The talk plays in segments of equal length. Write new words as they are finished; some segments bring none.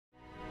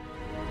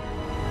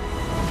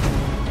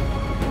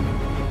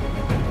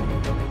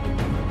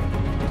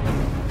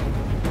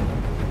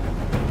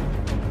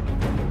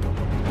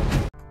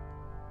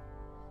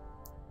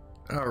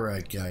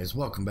Alright guys,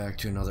 welcome back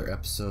to another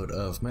episode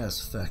of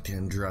Mass Effect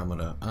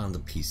Andromeda on the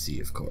PC,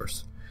 of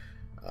course.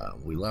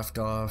 We left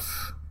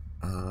off,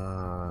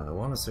 I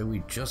want to say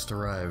we just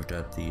arrived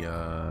at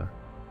the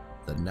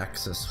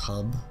Nexus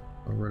hub,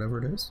 or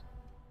whatever it is.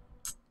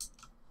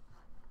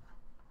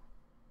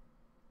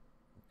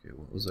 Okay,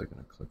 what was I going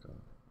to click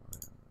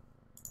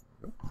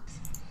on?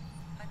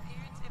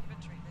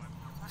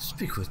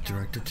 Speak with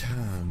Director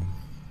Tom.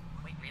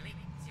 Wait, really?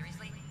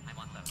 Seriously? I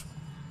want those.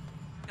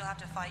 You'll have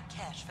to fight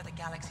cash for the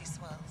galaxy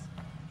swells.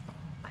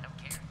 I don't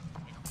care.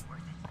 It'll be worth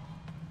it.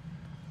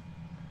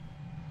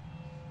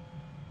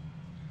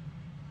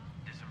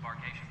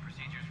 Disembarkation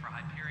procedures for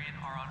Hyperion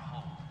are on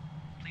hold.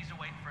 Please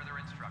await further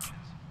instructions.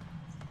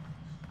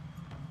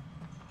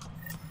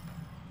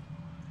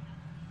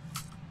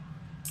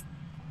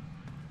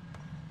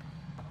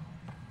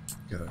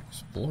 Gotta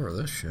explore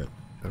this shit.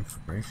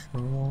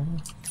 Informational.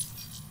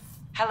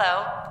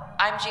 Hello,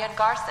 I'm Gian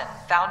Garson,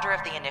 founder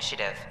of the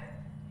Initiative.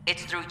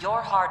 It's through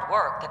your hard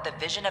work that the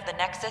vision of the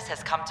Nexus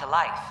has come to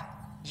life.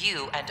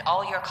 You and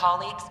all your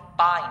colleagues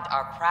bind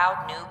our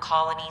proud new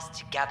colonies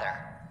together.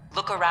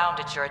 Look around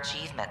at your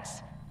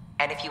achievements.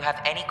 And if you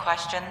have any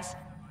questions,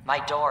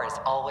 my door is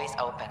always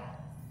open.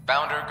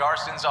 Founder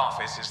Garson's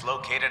office is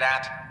located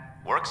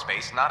at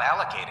Workspace Not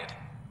Allocated.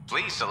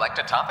 Please select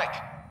a topic.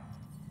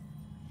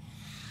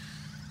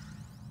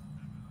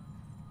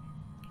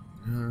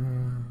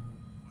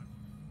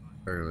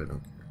 I really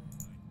don't care.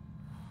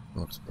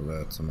 I'll explore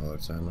that some other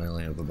time. I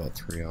only have about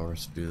 3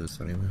 hours to do this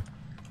anyway.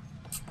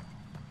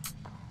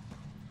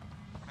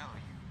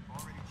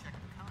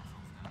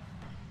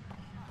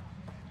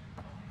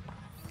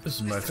 This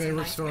is my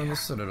favorite store in the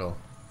Citadel.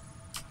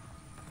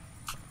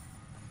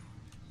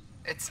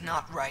 It's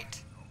not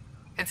right.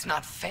 It's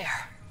not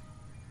fair.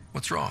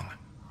 What's wrong?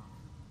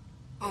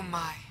 Oh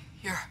my,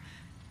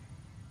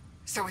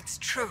 So it's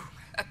true.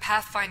 A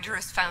Pathfinder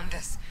has found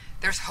us.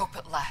 There's hope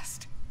at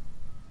last.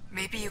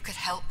 Maybe you could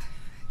help.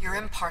 You're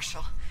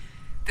impartial.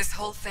 This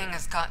whole thing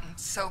has gotten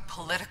so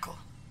political.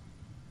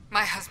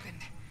 My husband,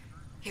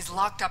 he's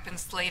locked up and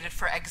slated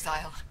for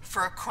exile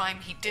for a crime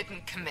he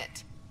didn't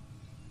commit.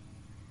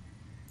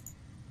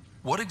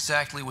 What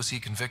exactly was he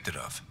convicted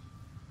of?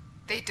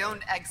 They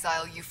don't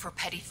exile you for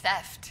petty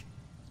theft.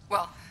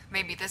 Well,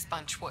 maybe this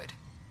bunch would.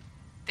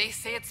 They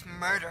say it's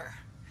murder.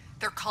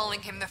 They're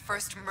calling him the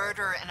first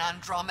murderer in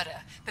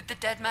Andromeda, but the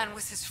dead man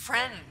was his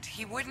friend.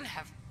 He wouldn't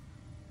have.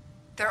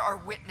 There are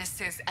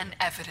witnesses and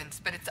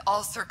evidence, but it's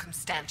all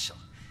circumstantial.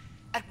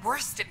 At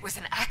worst, it was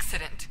an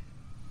accident.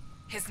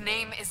 His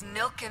name is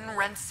Nilken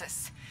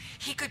Rensis.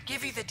 He could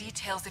give you the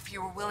details if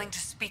you were willing to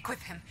speak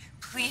with him.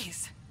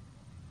 Please.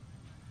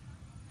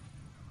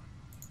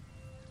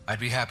 I'd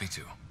be happy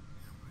to.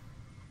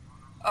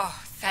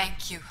 Oh,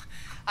 thank you.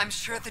 I'm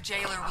sure the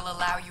jailer will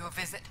allow you a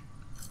visit.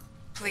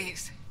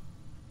 Please,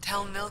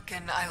 tell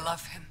Nilken I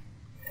love him.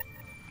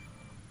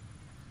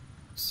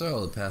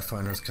 So, the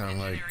Pathfinder's kind of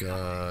like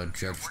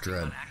Judge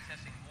Dredd.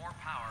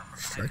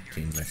 Strike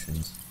team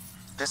missions.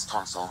 This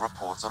console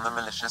reports on the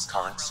militia's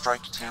current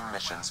strike team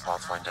missions,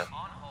 Pathfinder.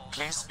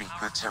 Please speak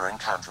with Tyrann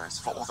Candros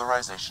for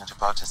authorization to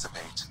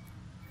participate.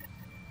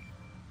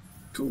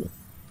 Cool.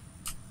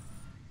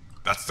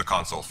 That's the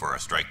console for our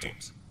strike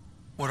teams.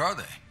 What are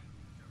they?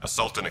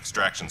 Assault and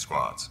extraction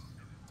squads.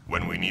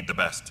 When we need the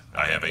best,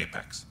 I have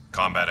Apex,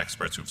 combat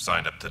experts who've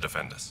signed up to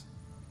defend us.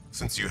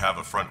 Since you have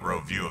a front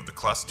row view of the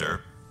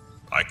cluster,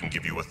 I can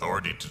give you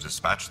authority to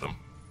dispatch them.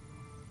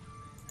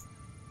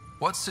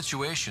 What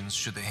situations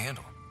should they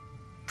handle?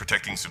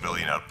 Protecting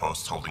civilian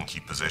outposts holding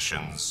key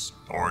positions,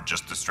 or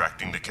just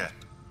distracting the kit.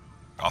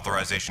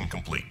 Authorization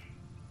complete.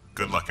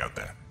 Good luck out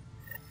there.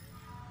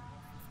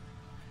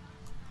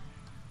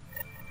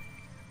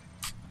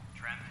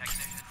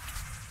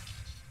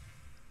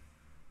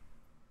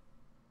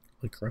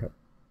 Holy crap.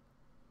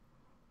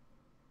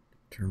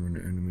 Determine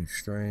enemy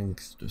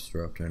strength,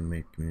 disrupt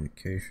enemy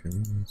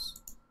communications.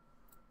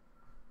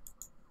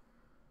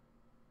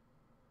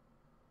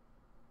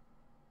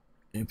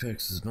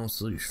 Apex is most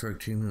elite strike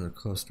team in the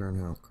cluster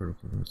and have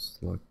critical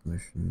select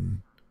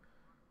mission.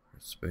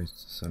 Space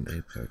to send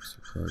Apex to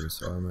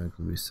progress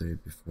automatically be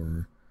saved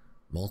before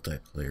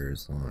multiplayer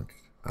is launched.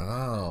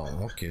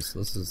 Oh, okay, so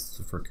this is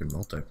the freaking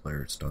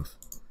multiplayer stuff.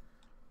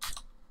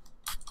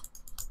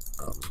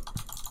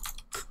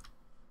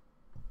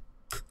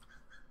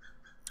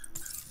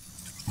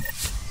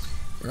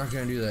 We're not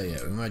gonna do that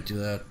yet. We might do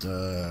that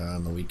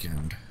on the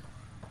weekend.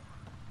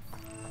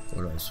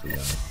 What else we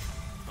got?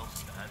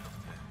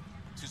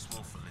 Too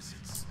small for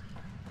lizards.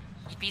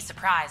 You'd be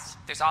surprised.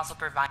 There's also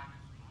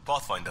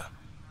Pathfinder,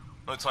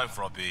 no time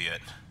for our beer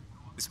yet.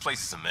 This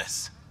place is a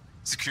mess.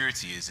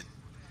 Security is,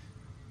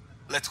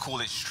 let's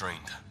call it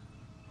strained.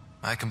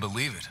 I can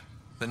believe it.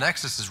 The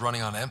Nexus is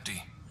running on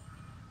empty.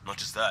 Not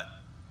just that.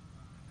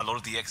 A lot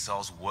of the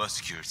exiles were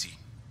security.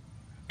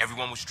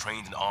 Everyone was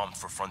trained and armed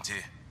for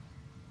Frontier.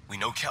 We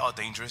know Cat are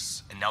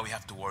dangerous, and now we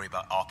have to worry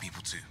about our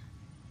people too.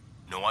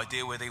 No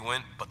idea where they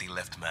went, but they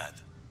left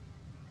mad.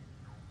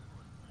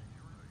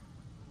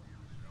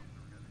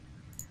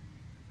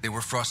 They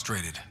were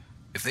frustrated.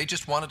 If they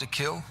just wanted to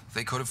kill,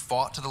 they could have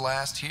fought to the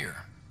last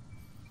here.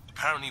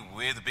 Apparently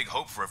we're the big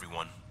hope for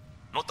everyone.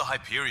 Not the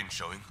Hyperion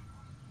showing.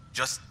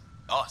 Just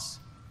us.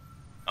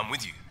 I'm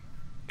with you.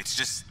 It's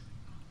just...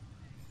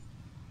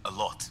 a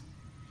lot.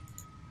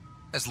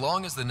 As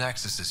long as the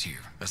Nexus is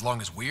here, as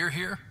long as we're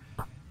here,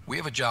 we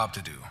have a job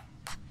to do.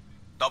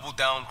 Double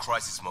down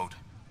crisis mode.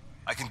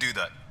 I can do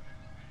that.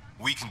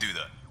 We can do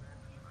that.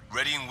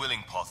 Ready and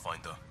willing,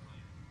 Pathfinder.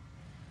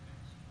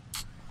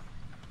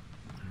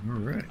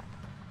 Alright.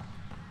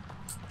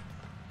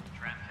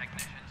 Tram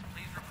technicians,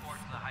 please report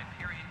to the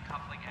Hyperion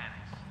coupling annex.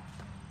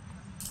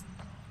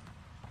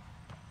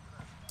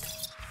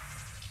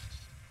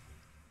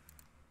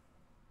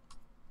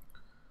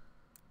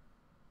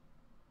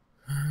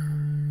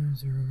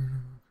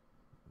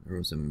 There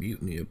was a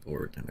mutiny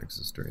aboard the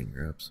Nexus during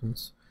your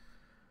absence.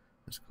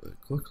 Let's go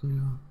quickly.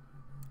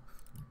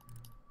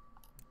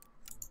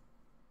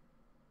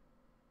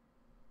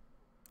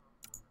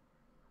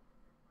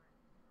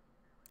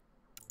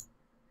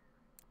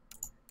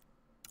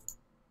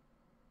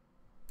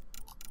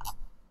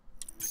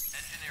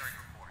 Engineering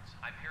reports.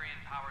 Hyperion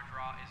power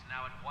draw is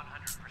now at 100%.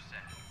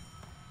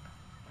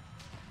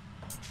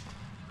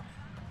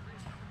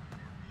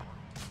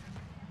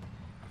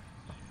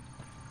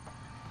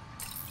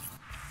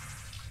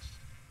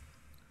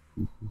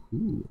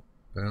 Ooh.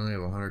 I only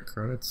have 100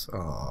 credits?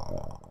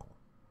 Oh.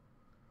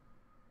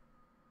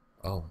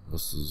 Oh,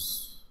 this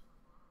is...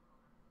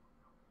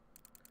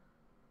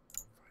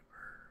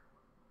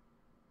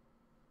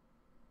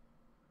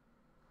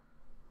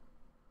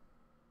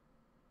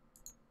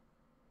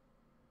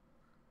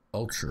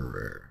 Ultra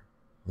rare.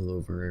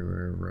 Although very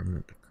rare,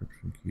 remnant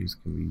decryption keys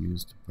can be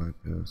used to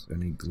bypass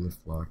any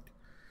glyph-locked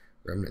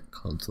remnant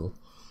console.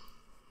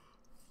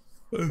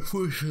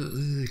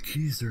 Unfortunately, the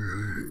keys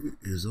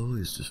is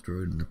always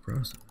destroyed in the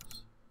process.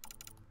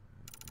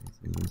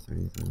 Anything worth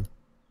anything?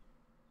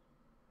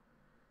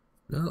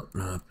 Nope,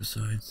 not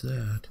besides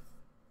that.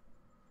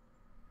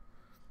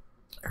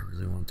 I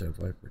really want that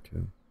Viper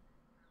too.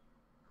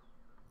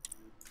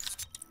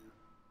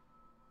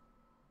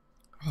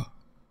 Oh,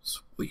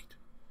 sweet.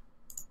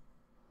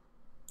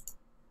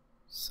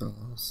 Sell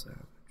all savage.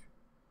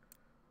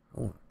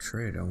 I want to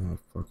trade, I want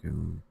to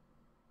fucking...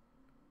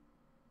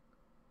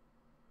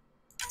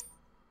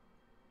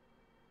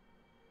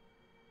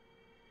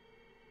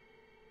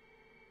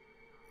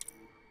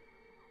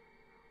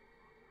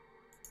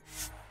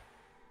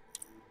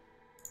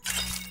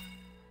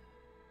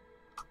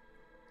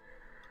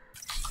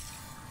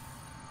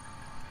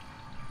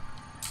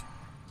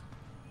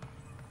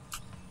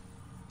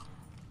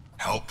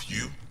 Help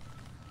you?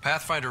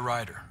 Pathfinder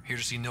Ryder, here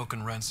to see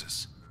Nilken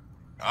Rensis.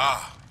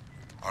 Ah,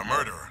 our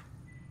murderer.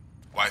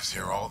 Wife's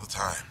here all the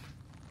time.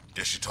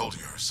 Guess she told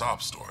you her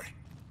sob story.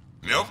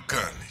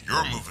 Nilken,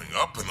 you're moving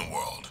up in the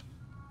world.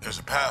 There's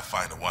a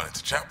Pathfinder wanting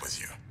to chat with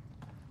you.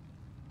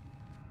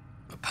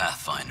 A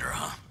Pathfinder,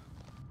 huh?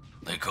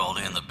 They called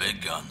in the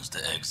big guns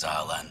to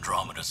exile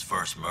Andromeda's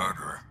first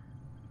murderer.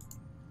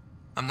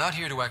 I'm not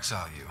here to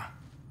exile you.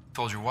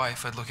 Told your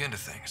wife I'd look into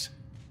things.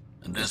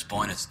 At this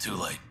point, it's too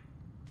late.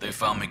 They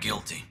found me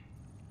guilty.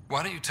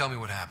 Why don't you tell me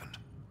what happened?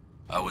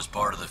 I was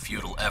part of the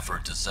futile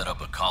effort to set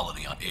up a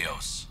colony on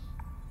Eos.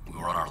 We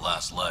were on our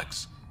last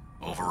legs,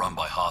 overrun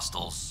by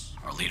hostiles,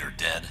 our leader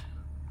dead.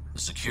 The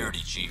security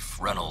chief,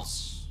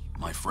 Reynolds,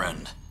 my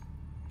friend,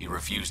 he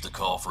refused to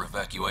call for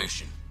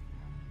evacuation.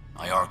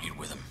 I argued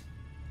with him.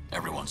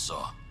 Everyone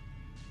saw.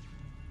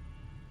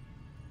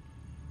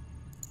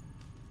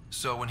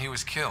 So when he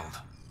was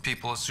killed,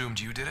 people assumed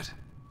you did it?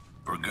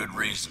 For good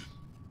reason.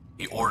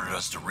 He ordered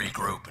us to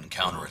regroup and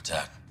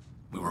counterattack.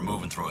 We were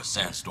moving through a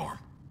sandstorm.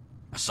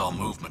 I saw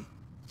movement,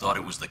 thought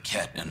it was the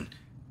Ket, and...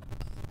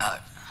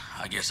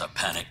 I guess I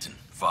panicked and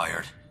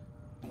fired.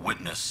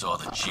 Witness saw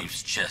the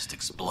chief's chest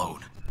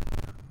explode.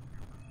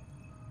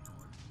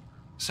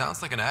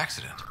 Sounds like an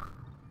accident.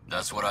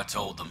 That's what I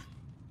told them.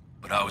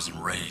 But I was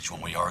enraged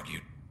when we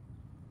argued.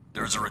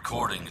 There's a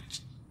recording.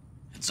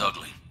 It's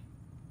ugly.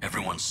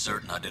 Everyone's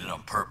certain I did it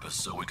on purpose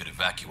so we could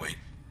evacuate.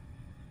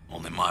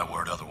 Only my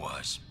word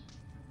otherwise.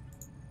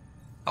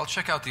 I'll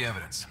check out the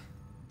evidence.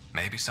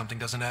 Maybe something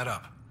doesn't add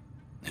up.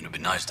 It'd be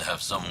nice to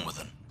have someone with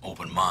an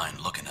open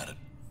mind looking at it.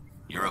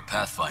 You're a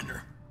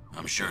Pathfinder.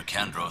 I'm sure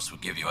Kandros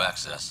would give you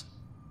access.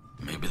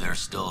 Maybe there's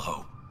still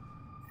hope.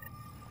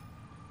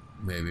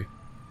 Maybe.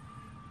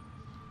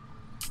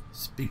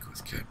 Speak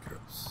with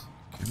Kandros.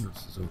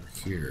 Kandros is over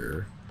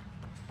here.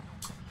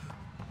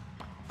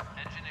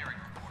 Engineering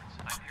reports.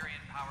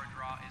 Hyperion power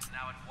draw is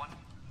now at 1...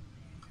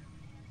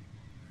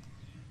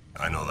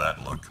 I know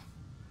that look.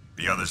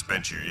 The others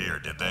bent your ear,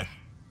 did they?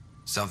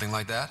 Something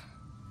like that?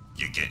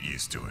 You get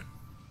used to it.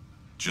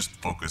 Just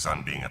focus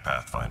on being a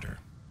Pathfinder.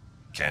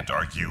 Can't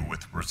argue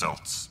with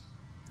results,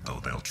 though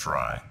they'll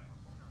try.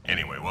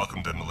 Anyway,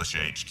 welcome to Militia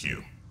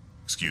HQ.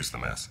 Excuse the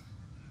mess.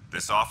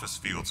 This office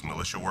fields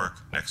militia work,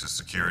 Nexus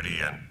security,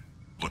 and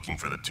looking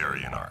for the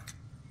Turian Ark.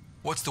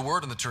 What's the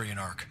word on the Turian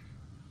Ark?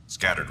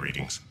 Scattered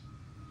readings.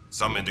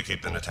 Some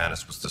indicate the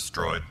Natanus was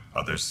destroyed,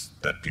 others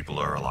that people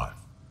are alive.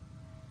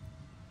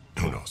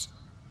 Who knows?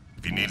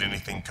 If you need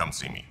anything, come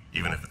see me,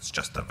 even if it's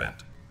just a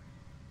vent.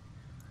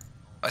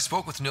 I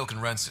spoke with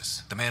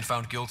Nilkenrensis, the man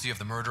found guilty of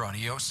the murder on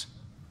Eos.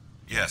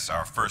 Yes,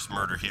 our first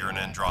murder here in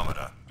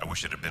Andromeda. I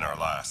wish it had been our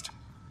last.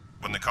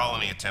 When the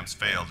colony attempts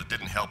failed, it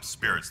didn't help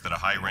spirits that a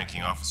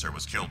high-ranking officer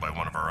was killed by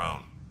one of our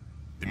own.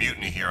 The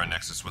mutiny here on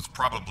Nexus was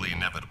probably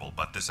inevitable,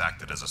 but this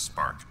acted as a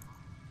spark.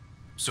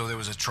 So there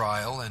was a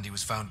trial and he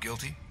was found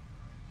guilty?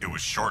 It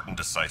was short and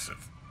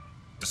decisive.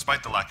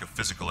 Despite the lack of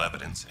physical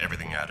evidence,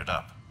 everything added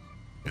up.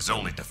 His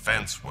only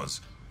defense was,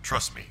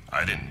 trust me,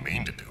 I didn't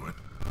mean to do it.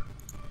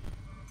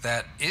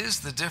 That is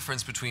the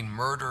difference between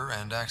murder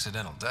and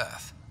accidental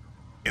death.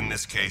 In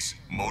this case,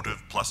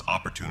 motive plus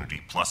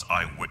opportunity plus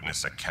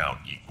eyewitness account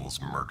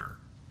equals murder.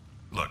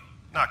 Look,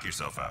 knock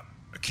yourself out.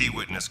 A key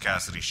witness,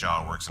 Cassidy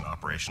Shaw, works in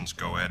operations.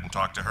 Go ahead and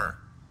talk to her.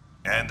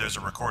 And there's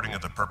a recording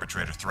of the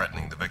perpetrator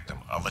threatening the victim.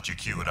 I'll let you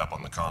cue it up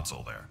on the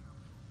console there.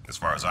 As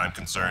far as I'm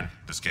concerned,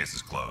 this case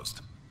is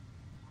closed.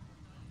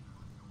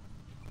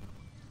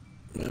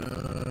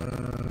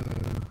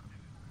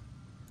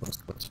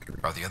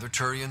 Are the other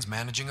Turians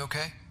managing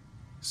okay?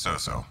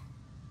 So-so.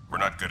 We're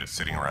not good at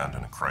sitting around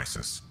in a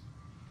crisis.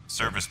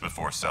 Service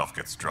before self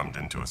gets drummed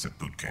into us at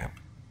boot camp.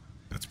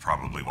 That's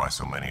probably why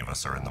so many of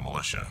us are in the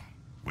militia.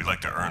 We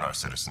like to earn our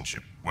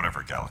citizenship,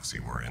 whatever galaxy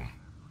we're in.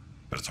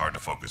 But it's hard to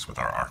focus with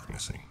our arc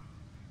missing.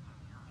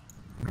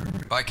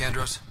 Bye,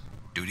 Kandros.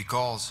 Duty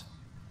calls.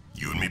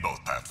 You and me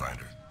both,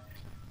 Pathfinder.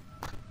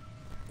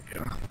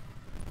 Yeah.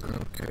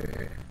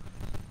 Okay.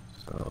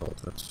 So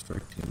that's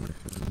strike team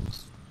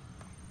missions.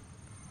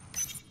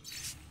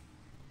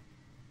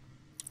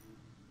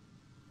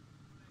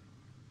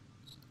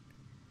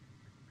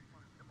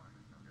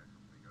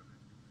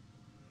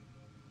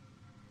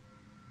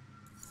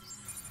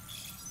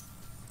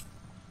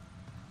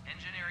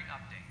 Engineering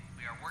update.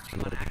 We are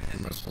working on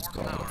accessing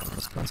more power from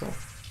the console.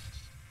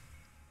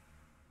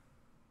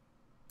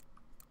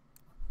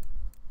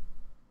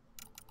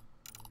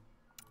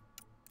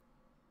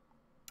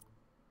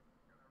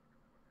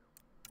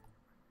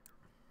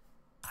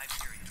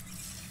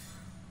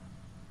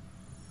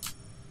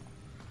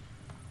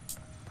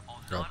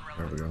 Oh,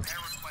 there we go.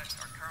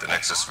 The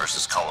Nexus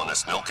versus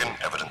Colonist Nilken,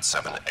 Evidence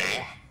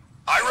 7A.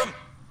 Hiram!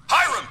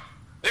 Hiram!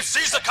 They've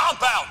seized the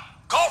compound!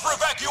 Call for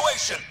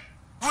evacuation!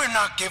 We're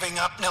not giving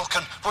up,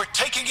 Nilken. We're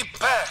taking it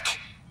back.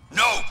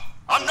 No!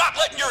 I'm not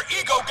letting your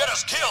ego get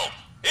us killed!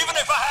 Even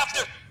if I have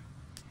to...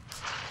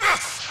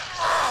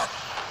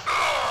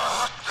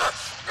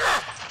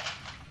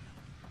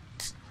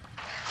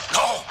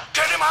 No!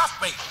 Get him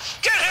off me!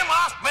 Get him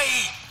off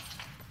me!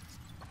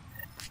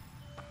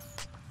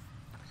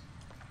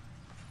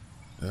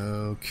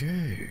 Okay.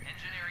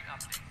 Engineering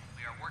update.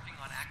 We are working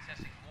on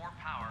accessing more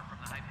power from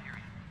the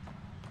Hyperion.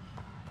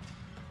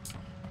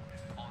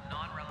 All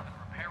non-relevant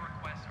repair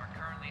requests are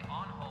currently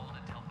on hold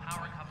until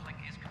power coupling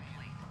is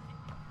complete.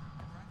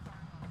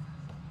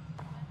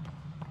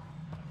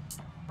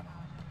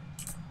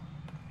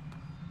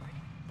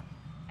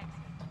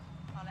 Excellent.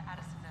 I'll let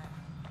Addison know.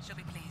 She'll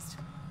be pleased.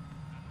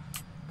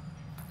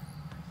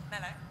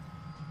 Mello?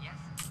 Yes?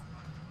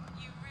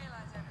 You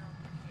realize everyone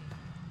can hear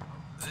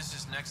you. This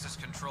is Nexus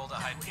Control to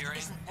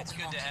Hyperion. It's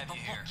good to have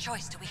you here. What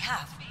choice do we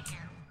have?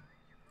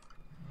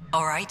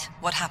 All right,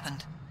 what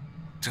happened?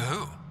 To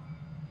who?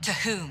 To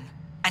whom?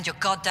 And your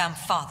goddamn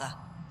father.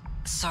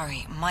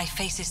 Sorry, my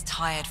face is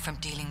tired from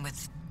dealing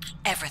with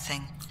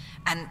everything.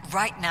 And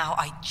right now,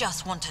 I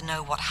just want to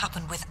know what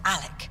happened with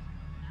Alec.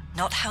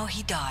 Not how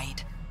he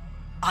died.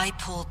 I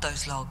pulled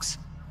those logs.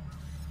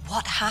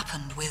 What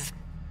happened with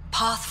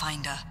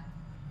Pathfinder?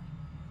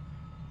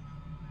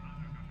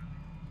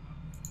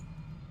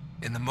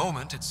 In the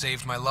moment, it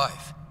saved my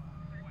life.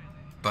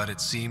 But it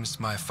seems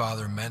my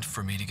father meant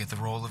for me to get the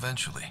role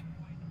eventually.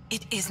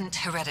 It isn't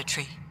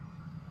hereditary.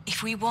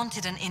 If we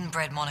wanted an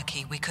inbred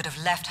monarchy, we could have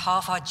left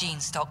half our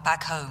gene stock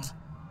back home.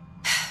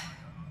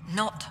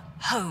 Not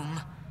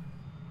home.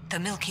 The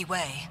Milky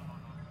Way.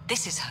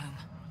 This is home.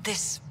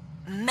 This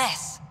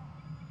mess.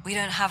 We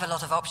don't have a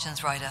lot of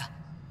options, Ryder.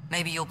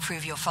 Maybe you'll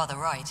prove your father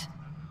right.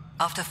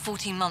 After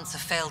 14 months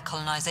of failed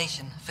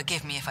colonization,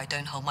 forgive me if I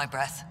don't hold my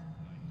breath.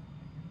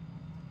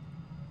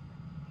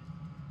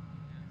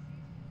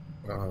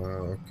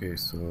 Okay,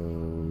 so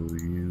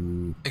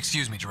you...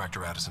 Excuse me,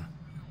 Director Addison.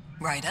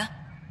 Ryder?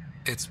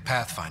 It's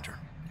Pathfinder.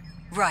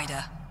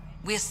 Ryder,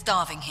 we're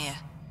starving here.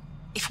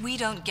 If we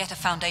don't get a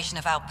foundation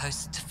of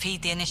outposts to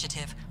feed the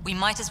initiative, we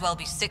might as well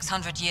be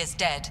 600 years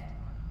dead.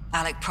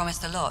 Alec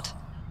promised a lot.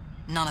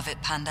 None of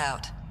it panned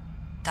out.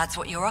 That's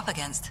what you're up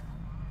against.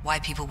 Why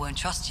people won't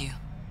trust you.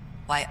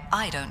 Why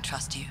I don't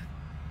trust you.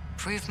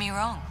 Prove me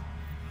wrong.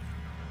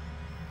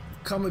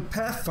 Call me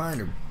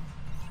Pathfinder.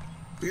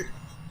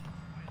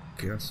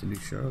 Cassidy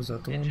Shaw, is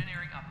that the one?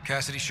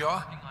 Cassidy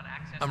Shaw?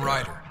 I'm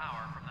Ryder.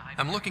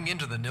 I'm looking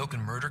into the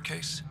Nilken murder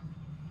case.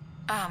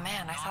 Oh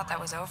man, I thought that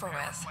was over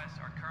with.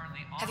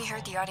 Have you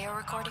heard the audio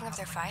recording of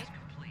their fight?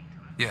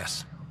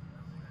 Yes.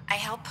 I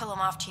helped pull him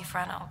off Chief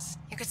Reynolds.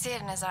 You could see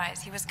it in his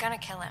eyes. He was gonna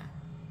kill him.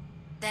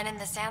 Then in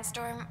the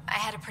sandstorm, I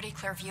had a pretty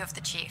clear view of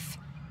the chief.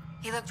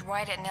 He looked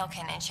right at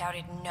Nilken and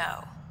shouted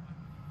no.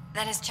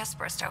 Then his chest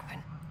burst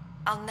open.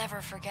 I'll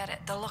never forget it.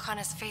 The look on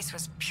his face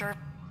was pure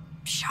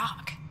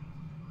shock.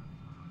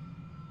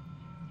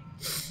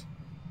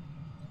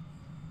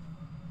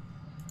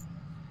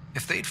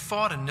 If they'd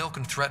fought and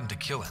Nilken threatened to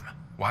kill him,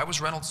 why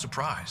was Reynolds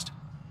surprised?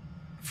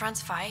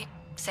 Fronts fight,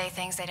 say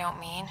things they don't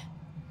mean,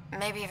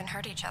 maybe even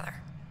hurt each other.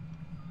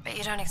 But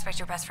you don't expect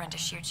your best friend to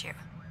shoot you.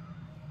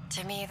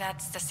 To me,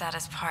 that's the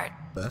saddest part.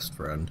 Best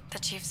friend? The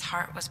Chief's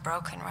heart was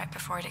broken right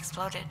before it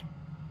exploded.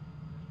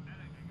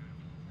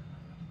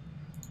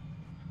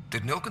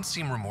 Did Nilken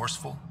seem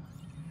remorseful?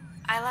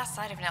 I lost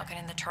sight of Nilken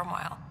in the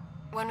turmoil.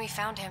 When we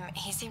found him,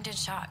 he seemed in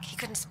shock. He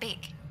couldn't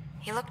speak.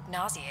 He looked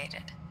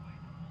nauseated.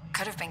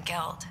 Could have been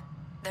killed.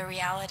 The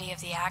reality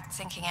of the act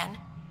sinking in.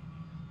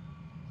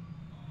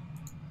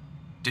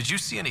 Did you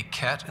see any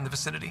cat in the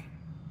vicinity?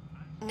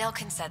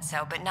 Nilken said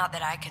so, but not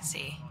that I could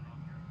see.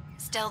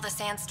 Still, the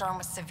sandstorm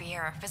was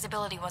severe.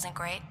 Visibility wasn't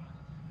great.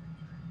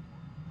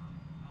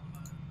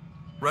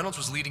 Reynolds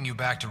was leading you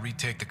back to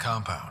retake the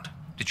compound.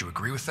 Did you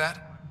agree with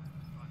that?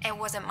 It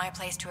wasn't my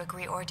place to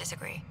agree or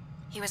disagree.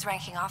 He was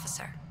ranking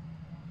officer.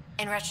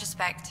 In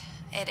retrospect,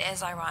 it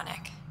is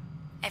ironic.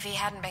 If he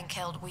hadn't been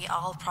killed, we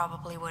all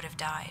probably would have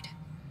died.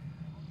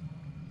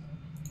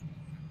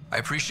 I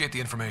appreciate the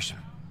information.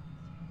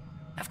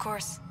 Of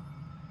course.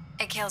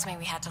 It kills me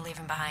we had to leave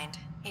him behind.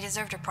 He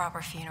deserved a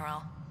proper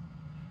funeral.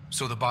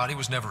 So the body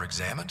was never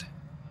examined?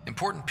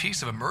 Important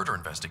piece of a murder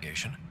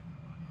investigation.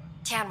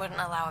 Tian wouldn't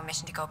allow a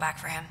mission to go back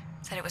for him.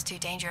 Said it was too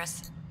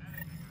dangerous.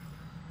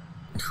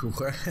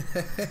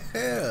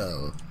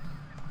 Well,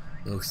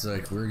 looks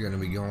like we're gonna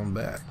be going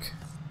back.